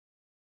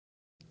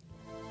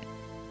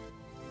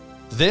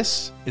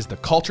This is the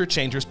Culture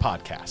Changers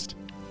Podcast.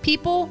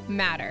 People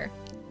matter.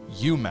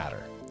 You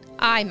matter.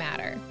 I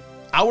matter.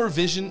 Our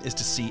vision is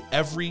to see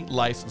every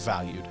life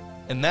valued,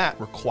 and that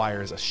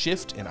requires a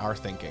shift in our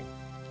thinking.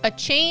 A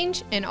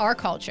change in our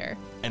culture.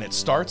 And it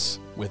starts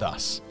with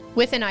us.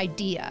 With an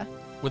idea.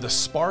 With a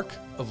spark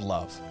of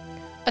love.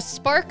 A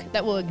spark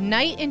that will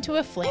ignite into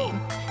a flame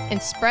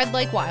and spread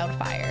like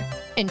wildfire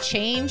and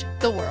change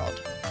the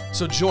world.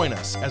 So join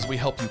us as we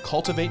help you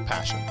cultivate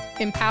passion,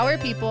 empower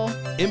people,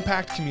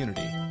 impact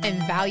community,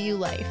 and value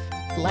life.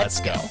 Let's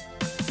go.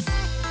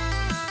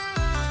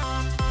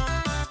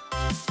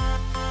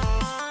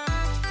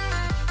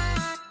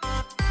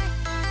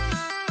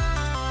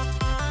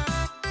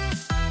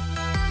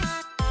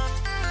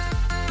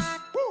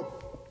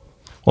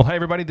 Well, hi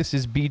everybody. This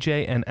is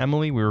BJ and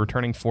Emily. We're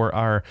returning for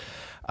our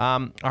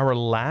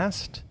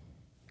last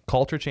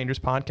Culture Changers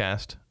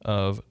podcast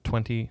of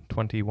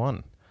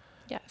 2021.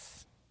 Yes.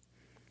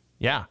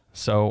 Yeah.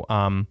 So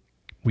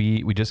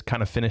we just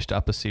kind of finished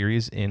up a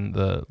series in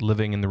the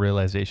living in the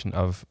realization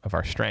of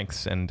our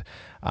strengths, and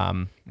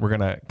we're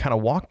gonna kind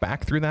of walk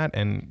back through that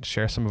and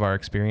share some of our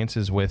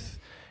experiences with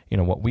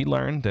what we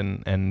learned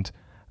and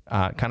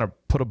kind of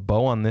put a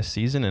bow on this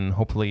season and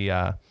hopefully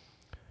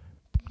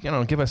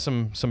give us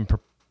some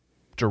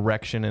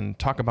direction and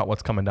talk about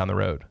what's coming down the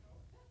road.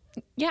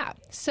 Yeah.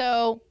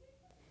 So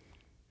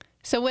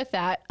with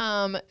that,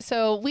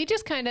 so we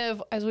just kind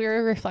of, as we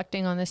were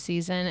reflecting on this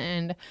season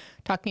and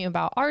talking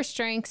about our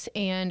strengths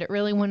and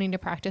really wanting to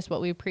practice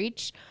what we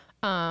preach,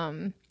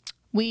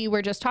 we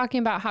were just talking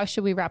about how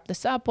should we wrap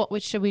this up?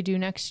 What should we do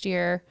next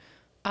year?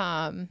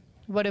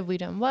 What have we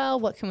done well?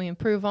 What can we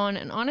improve on?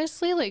 And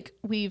honestly, like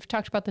we've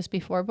talked about this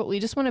before, but we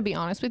just want to be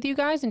honest with you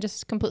guys and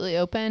just completely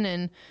open.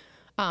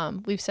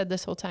 And we've said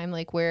this whole time,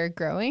 like we're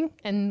growing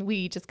and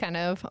we just kind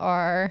of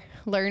are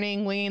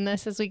learning, winging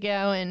this as we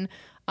go, and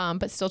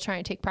but still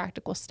trying to take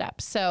practical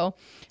steps. So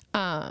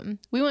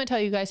we want to tell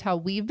you guys how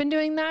we've been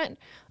doing that.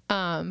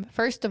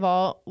 First of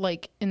all,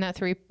 like in that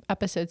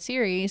 3-episode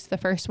series, the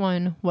first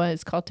one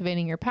was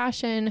cultivating your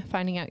passion,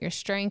 finding out your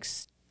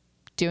strengths,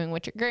 doing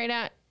what you're great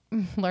at,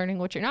 learning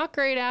what you're not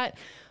great at.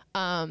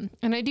 And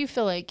I do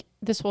feel like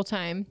this whole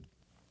time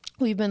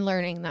we've been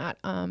learning that.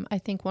 I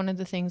think one of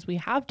the things we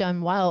have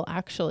done well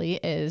actually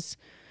is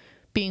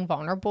being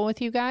vulnerable with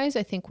you guys.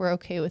 I think we're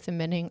okay with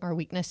admitting our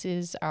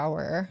weaknesses,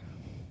 our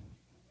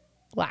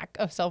lack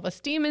of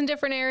self-esteem in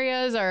different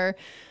areas, our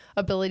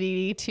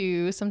ability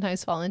to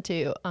sometimes fall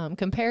into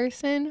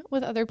comparison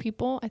with other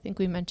people. I think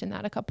we mentioned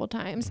that a couple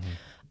times.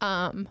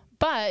 Mm-hmm.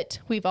 But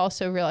we've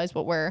also realized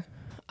what we're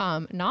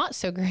not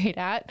so great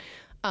at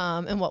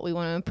and what we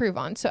want to improve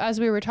on. So as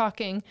we were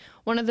talking,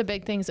 one of the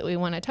big things that we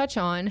want to touch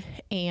on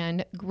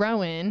and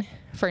grow in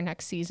for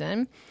next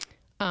season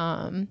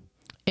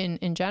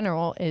in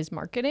general is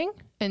marketing.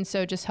 And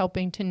so just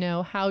helping to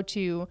know how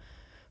to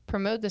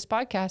promote this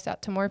podcast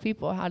out to more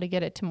people, how to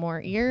get it to more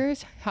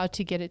ears, how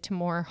to get it to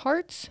more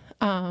hearts,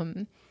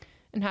 and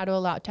how to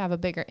allow it to have a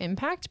bigger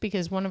impact,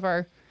 because one of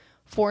our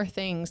 4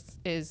 things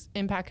is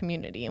impact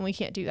community. And we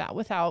can't do that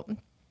without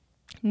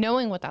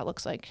knowing what that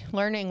looks like,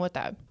 learning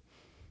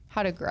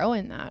how to grow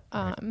in that.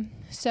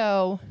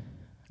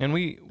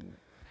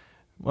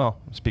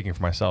 Well, speaking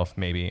for myself,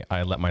 maybe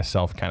I let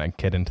myself kind of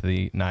get into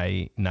the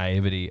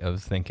naivety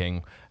of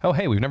thinking, oh,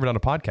 hey, we've never done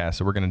a podcast,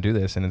 so we're going to do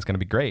this and it's going to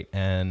be great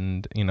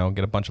and, get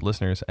a bunch of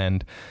listeners.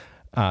 And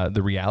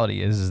the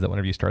reality is that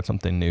whenever you start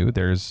something new,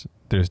 there's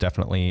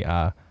definitely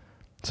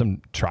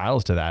some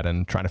trials to that,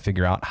 and trying to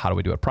figure out how do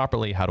we do it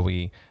properly? How do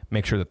we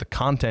make sure that the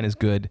content is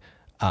good?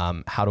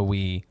 How do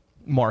we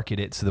market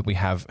it so that we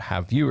have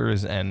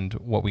viewers? And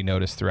what we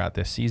noticed throughout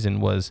this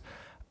season was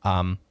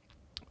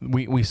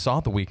we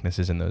saw the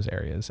weaknesses in those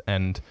areas,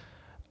 and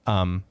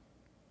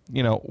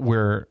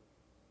we're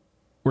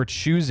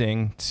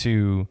choosing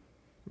to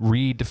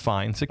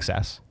redefine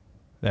success.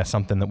 That's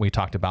something that we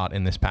talked about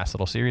in this past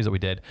little series that we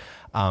did.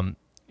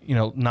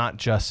 Not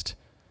just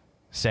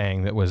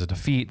saying that was a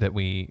defeat, that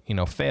we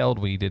failed,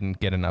 we didn't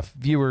get enough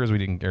viewers, we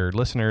didn't get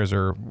listeners,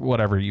 or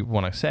whatever you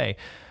want to say,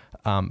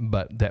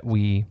 but that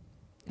we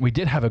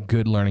did have a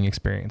good learning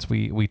experience.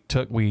 We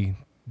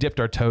dipped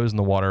our toes in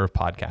the water of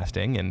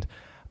podcasting and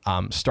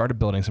started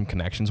building some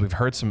connections. We've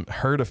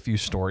heard a few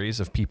stories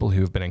of people who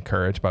have been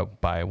encouraged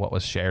by what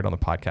was shared on the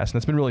podcast, and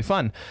it's been really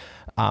fun.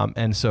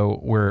 And so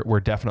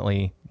we're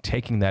definitely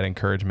taking that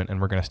encouragement,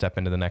 and we're going to step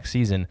into the next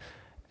season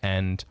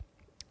and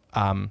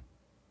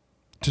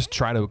just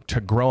try to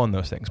grow on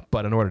those things.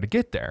 But in order to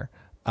get there,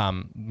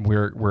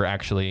 we're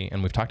actually,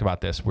 and we've talked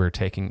about this, we're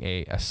taking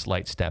a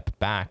slight step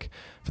back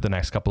for the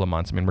next couple of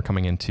months. I mean, we're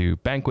coming into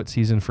banquet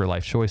season for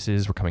Life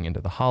Choices. We're coming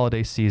into the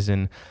holiday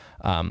season.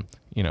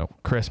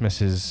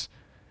 Christmas is,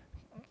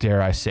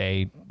 dare I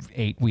say,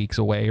 8 weeks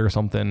away or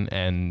something.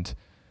 And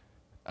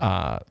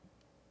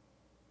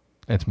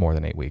it's more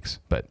than 8 weeks,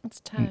 but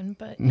it's 10,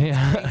 but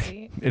yeah,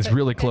 it's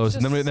really close.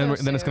 And then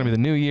it's going to be the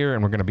new year,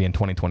 and we're going to be in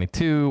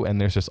 2022, and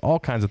there's just all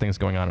kinds of things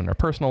going on in our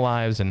personal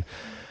lives. And,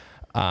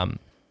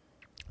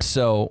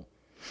 so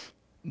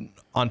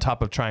on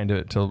top of trying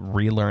to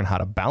relearn how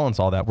to balance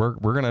all that, we're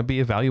going to be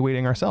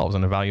evaluating ourselves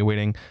and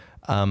evaluating,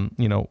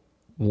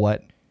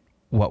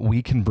 what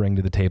we can bring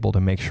to the table to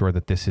make sure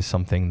that this is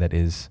something that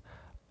is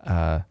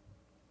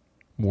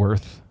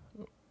worth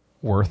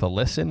a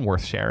listen,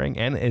 worth sharing,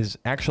 and is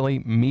actually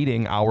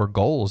meeting our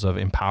goals of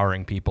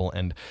empowering people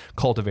and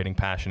cultivating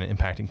passion and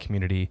impacting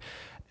community.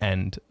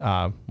 And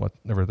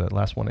whatever the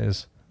last one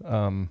is.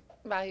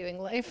 Valuing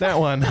life. That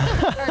one.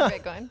 Our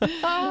big one.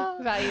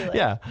 Value life.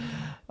 Yeah.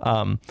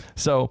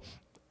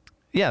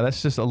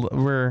 That's just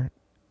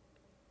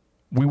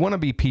we want to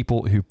be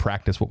people who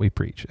practice what we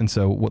preach. And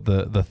so what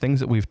the things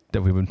that we've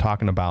been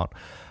talking about,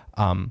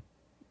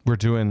 we're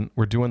doing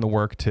the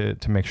work to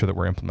make sure that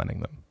we're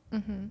implementing them.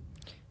 Mm-hmm.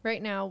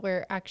 Right now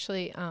we're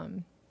actually,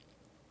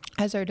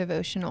 as our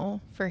devotional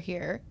for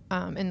here,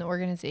 in the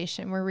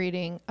organization, we're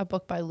reading a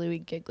book by Louis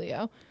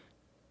Giglio.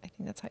 I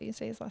think that's how you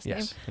say his last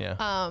name.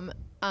 Yeah.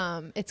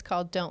 It's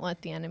called Don't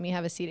Let the Enemy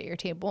Have a Seat at Your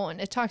Table.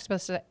 And it talks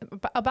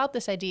about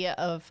this idea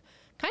of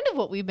kind of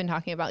what we've been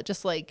talking about,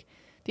 just like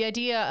the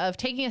idea of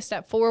taking a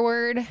step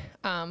forward,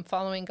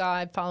 following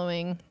God,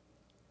 following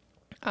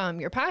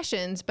your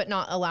passions, but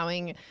not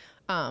allowing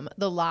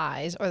the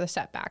lies or the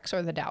setbacks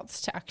or the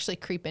doubts to actually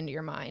creep into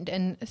your mind,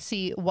 and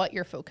see what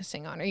you're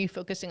focusing on. Are you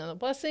focusing on the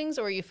blessings,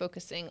 or are you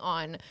focusing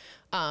on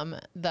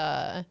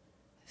the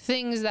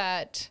things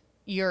that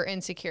you're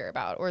insecure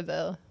about, or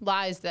the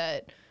lies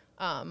that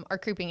are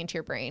creeping into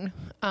your brain?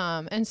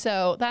 And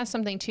so that's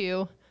something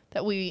too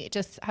that we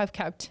just have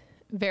kept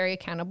very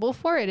accountable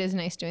for. It is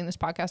nice doing this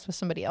podcast with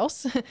somebody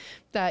else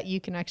that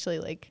you can actually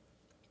like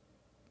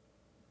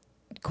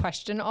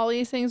question all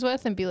these things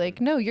with and be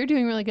like, no, you're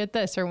doing really good at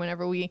this. Or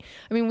whenever we've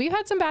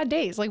had some bad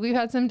days. Like we've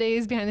had some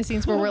days behind the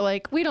scenes where we're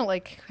like, we don't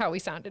like how we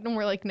sounded, and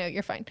we're like, no,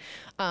 you're fine.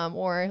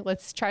 Or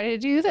let's try to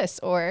do this.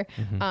 Or,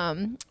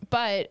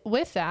 but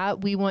with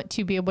that, we want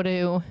to be able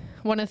to,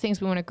 one of the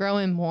things we want to grow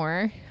in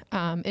more,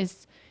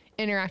 is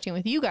interacting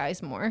with you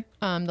guys more,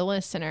 the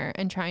listener,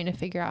 and trying to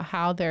figure out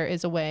how there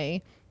is a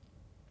way,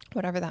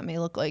 whatever that may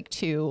look like,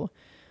 to,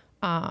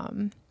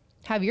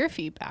 have your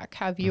feedback,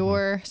 have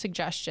your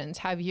suggestions,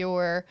 have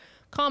your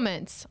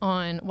comments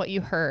on what you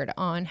heard,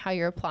 on how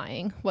you're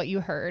applying what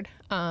you heard.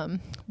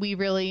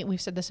 We've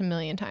said this a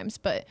million times,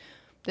 but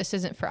this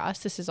isn't for us.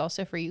 This is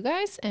also for you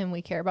guys, and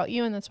we care about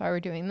you, and that's why we're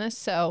doing this.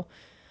 So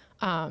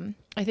I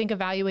think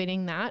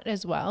evaluating that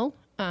as well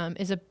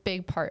is a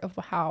big part of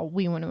how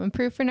we want to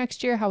improve for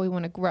next year, how we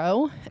want to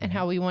grow, and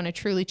how we want to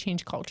truly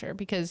change culture,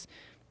 because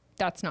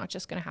that's not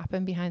just going to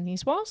happen behind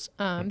these walls.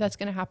 That's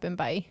going to happen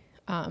by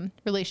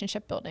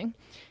relationship building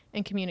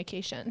and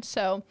communication.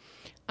 So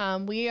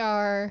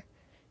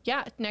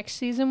next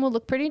season will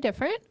look pretty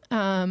different.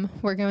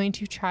 We're going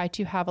to try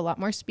to have a lot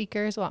more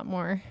speakers, a lot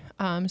more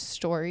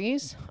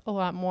stories, a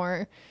lot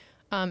more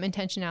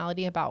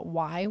intentionality about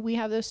why we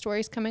have those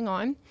stories coming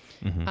on.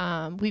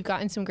 We've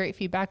gotten some great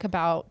feedback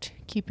about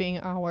keeping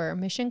our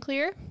mission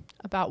clear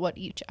about what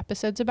each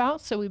episode's about.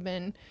 So we've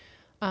been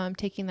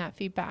taking that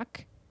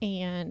feedback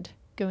and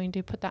going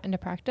to put that into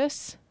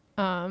practice.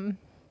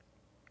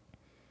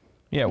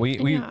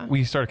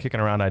 We started kicking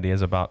around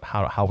ideas about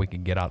how we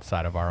could get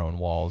outside of our own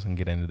walls and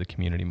get into the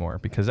community more,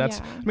 because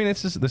this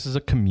is a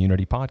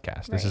community podcast.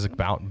 Right. This is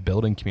about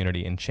building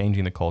community and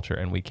changing the culture,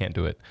 and we can't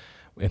do it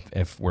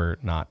if we're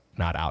not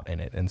out in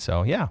it. And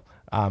so,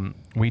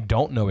 we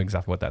don't know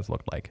exactly what that's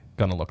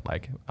gonna look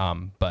like.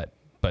 But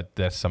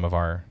that's some of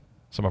our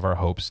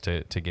hopes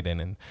to get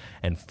in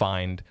and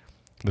find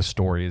the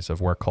stories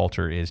of where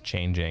culture is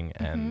changing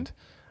and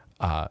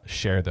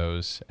share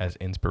those as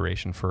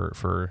inspiration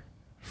for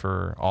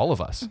all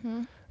of us.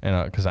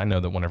 And because I know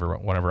that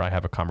whenever I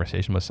have a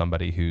conversation with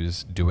somebody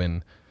who's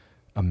doing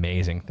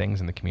amazing things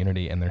in the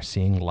community, and they're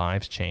seeing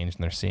lives change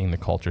and they're seeing the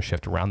culture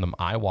shift around them,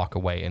 I walk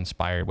away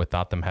inspired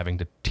without them having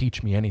to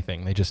teach me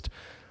anything. They just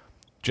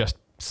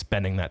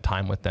spending that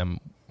time with them,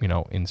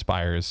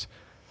 inspires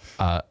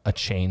a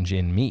change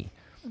in me.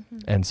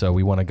 And so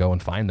we want to go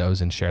and find those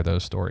and share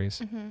those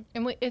stories.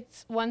 And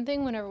it's one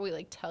thing whenever we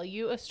tell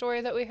you a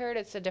story that we heard.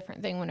 It's a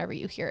different thing whenever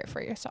you hear it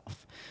for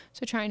yourself.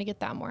 So trying to get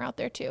that more out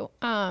there too.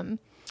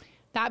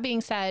 That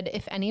being said,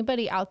 if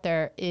anybody out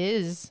there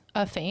is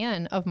a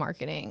fan of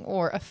marketing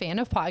or a fan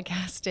of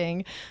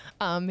podcasting,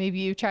 maybe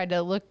you tried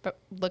to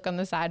look on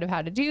the side of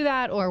how to do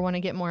that, or want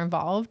to get more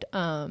involved,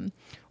 or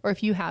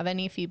if you have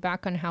any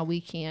feedback on how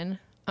we can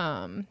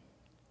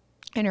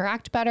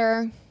interact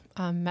better,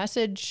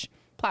 message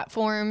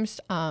platforms.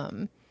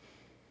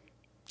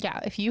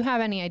 If you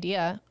have any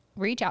idea,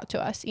 reach out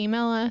to us,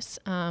 email us,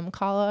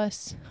 call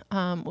us.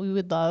 We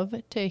would love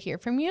to hear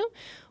from you.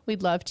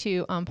 We'd love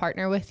to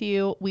partner with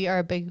you. We are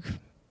a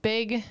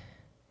big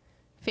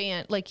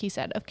fan, like he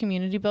said, of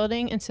community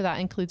building. And so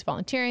that includes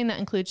volunteering. That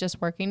includes just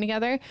working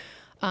together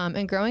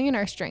and growing in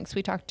our strengths.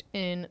 We talked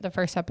in the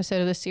first episode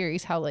of the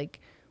series how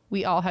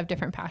we all have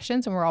different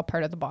passions, and we're all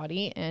part of the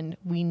body, and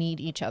we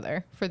need each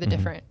other for the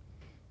different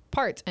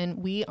parts.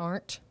 And we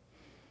aren't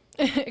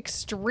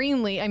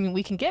extremely,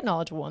 we can get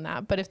knowledgeable in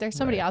that, but if there's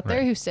somebody out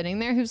there who's sitting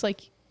there who's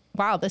like,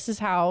 wow, this is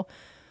how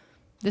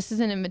this is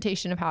an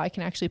invitation of how I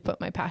can actually put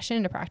my passion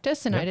into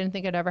practice. And Yep. I didn't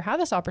think I'd ever have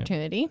this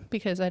opportunity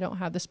because I don't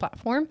have this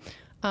platform.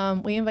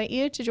 We invite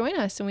you to join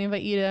us, and we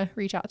invite you to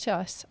reach out to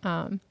us.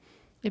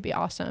 It'd be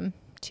awesome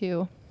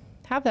to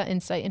have that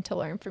insight and to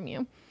learn from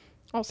you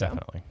also.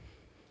 Definitely.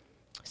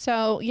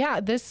 So yeah,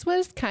 this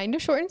was kind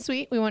of short and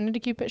sweet. We wanted to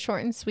keep it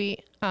short and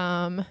sweet.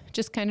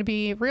 Just kind of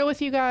be real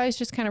with you guys,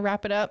 just kind of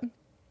wrap it up.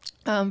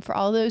 For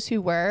all those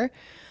who were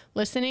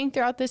listening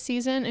throughout this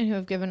season and who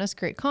have given us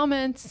great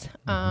comments,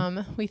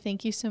 we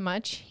thank you so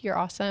much. You're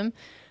awesome.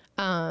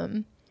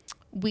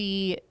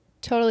 We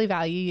totally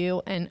value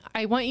you. And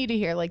I want you to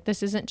hear, like,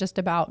 this isn't just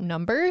about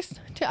numbers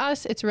to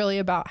us. It's really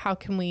about how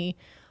can we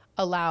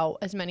allow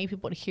as many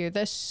people to hear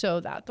this so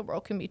that the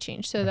world can be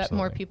changed, so that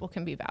more Absolutely. people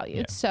can be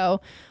valued. Yeah.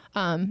 So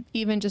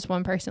even just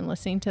one person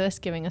listening to this,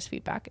 giving us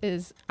feedback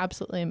is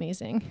absolutely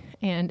amazing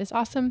and it's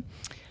awesome.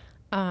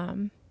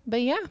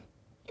 But yeah,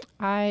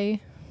 I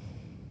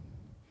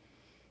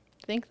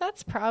think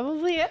that's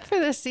probably it for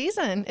this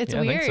season. It's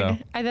Yeah, I think weird.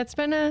 so. That's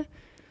been a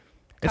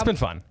It's been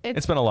fun.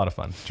 It's been a lot of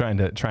fun trying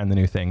the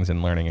new things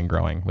and learning and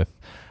growing with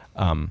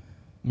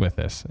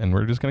this. And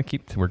we're just going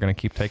to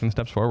keep taking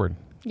steps forward.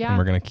 Yeah. And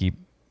we're going to keep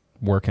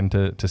working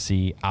to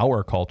see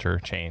our culture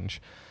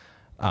change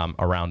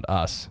around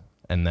us,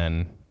 and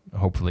then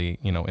hopefully,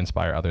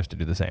 inspire others to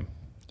do the same.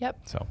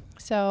 Yep.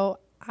 So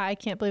I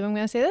can't believe I'm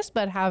going to say this,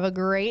 but have a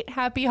great,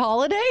 happy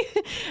holiday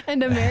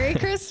and a Merry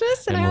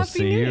Christmas and a we'll Happy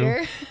see New you,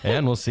 Year.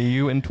 and we'll see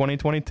you in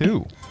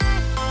 2022.